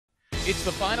It's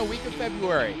the final week of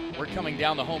February. We're coming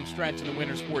down the home stretch of the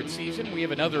winter sports season. We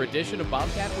have another edition of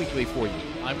Bobcat Weekly for you.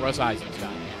 I'm Russ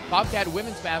Eisenstein. Bobcat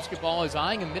women's basketball is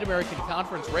eyeing a Mid-American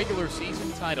Conference regular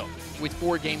season title. With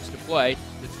 4 games to play,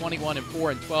 the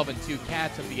 21-4 and 12-2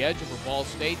 Cats have the edge over Ball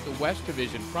State, the West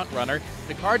Division frontrunner.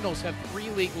 The Cardinals have 3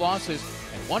 league losses,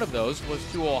 and one of those was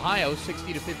to Ohio,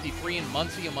 60-53 in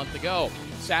Muncie a month ago.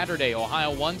 Saturday,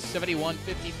 Ohio won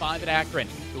 71-55 at Akron.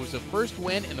 It was the first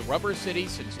win in the Rubber City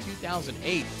since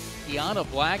 2008. Kiana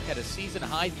Black had a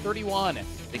season-high 31.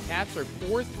 The Cats are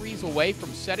 4 threes away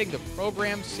from setting the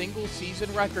program's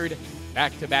single-season record.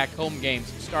 Back-to-back home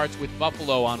games starts with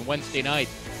Buffalo on Wednesday night.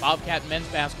 Bobcat men's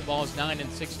basketball is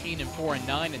 9-16 and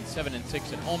 4-9 and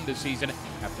 7-6 at home this season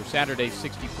after Saturday's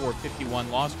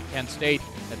 64-51 loss to Kent State.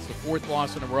 That's the 4th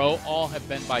loss in a row. All have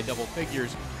been by double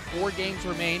figures. 4 games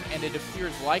remain, and it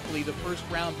appears likely the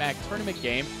first-round MAC tournament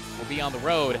game will be on the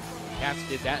road. The Cats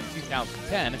did that in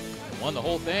 2010 and won the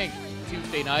whole thing.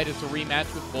 Tuesday night is a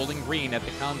rematch with Bowling Green at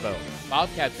the Convo.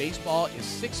 Bobcat baseball is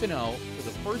 6-0 for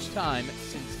the first time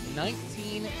since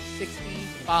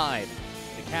 1965.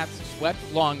 The Cats swept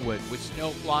Longwood with snow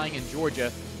flying in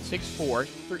Georgia 6-4,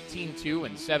 13-2,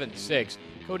 and 7-6.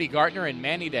 Cody Gartner and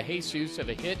Manny DeJesus have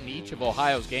a hit in each of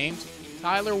Ohio's games.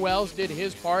 Tyler Wells did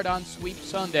his part on Sweep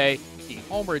Sunday. He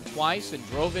homered twice and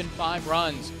drove in 5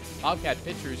 runs. Bobcat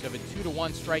pitchers have a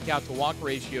 2-to-1 strikeout-to-walk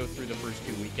ratio through the first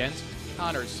 2 weekends.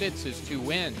 Connor sits his 2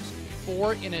 wins.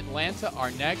 4 in Atlanta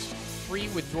are next, 3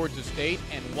 with Georgia State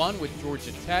and 1 with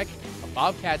Georgia Tech. A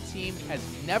Bobcat team has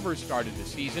never started the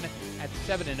season at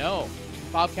 7-0.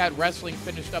 Bobcat Wrestling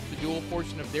finished up the dual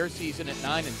portion of their season at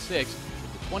 9-6.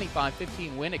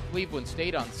 25-15 win at Cleveland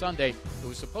State on Sunday. It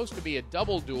was supposed to be a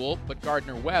double duel, but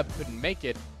Gardner-Webb couldn't make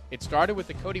it. It started with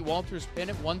the Cody Walters pin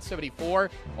at 174.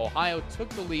 Ohio took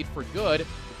the lead for good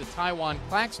with the Taiwan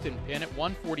Claxton pin at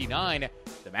 149.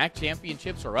 The MAC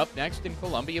championships are up next in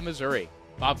Columbia, Missouri.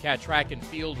 Bobcat track and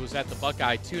field was at the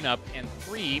Buckeye tune-up, and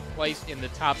 3 placed in the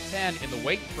top 10 in the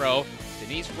weight throw.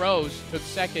 Denise Rose took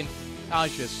second.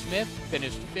 Taja Smith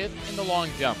finished 5th in the long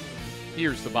jump.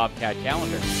 Here's the Bobcat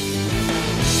calendar.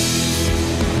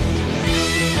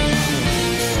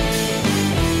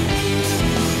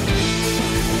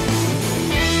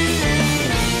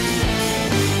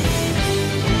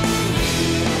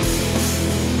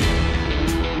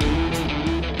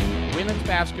 Women's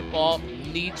basketball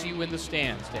needs you in the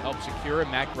stands to help secure a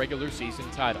MAC regular season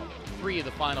title. 3 of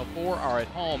the final 4 are at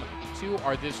home. 2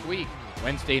 are this week.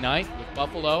 Wednesday night with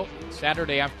Buffalo and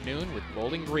Saturday afternoon with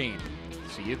Bowling Green.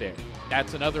 See you there.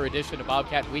 That's another edition of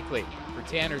Bobcat Weekly. For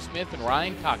Tanner Smith and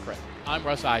Ryan Cochran, I'm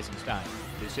Russ Eisenstein.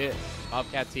 This is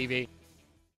Bobcat TV.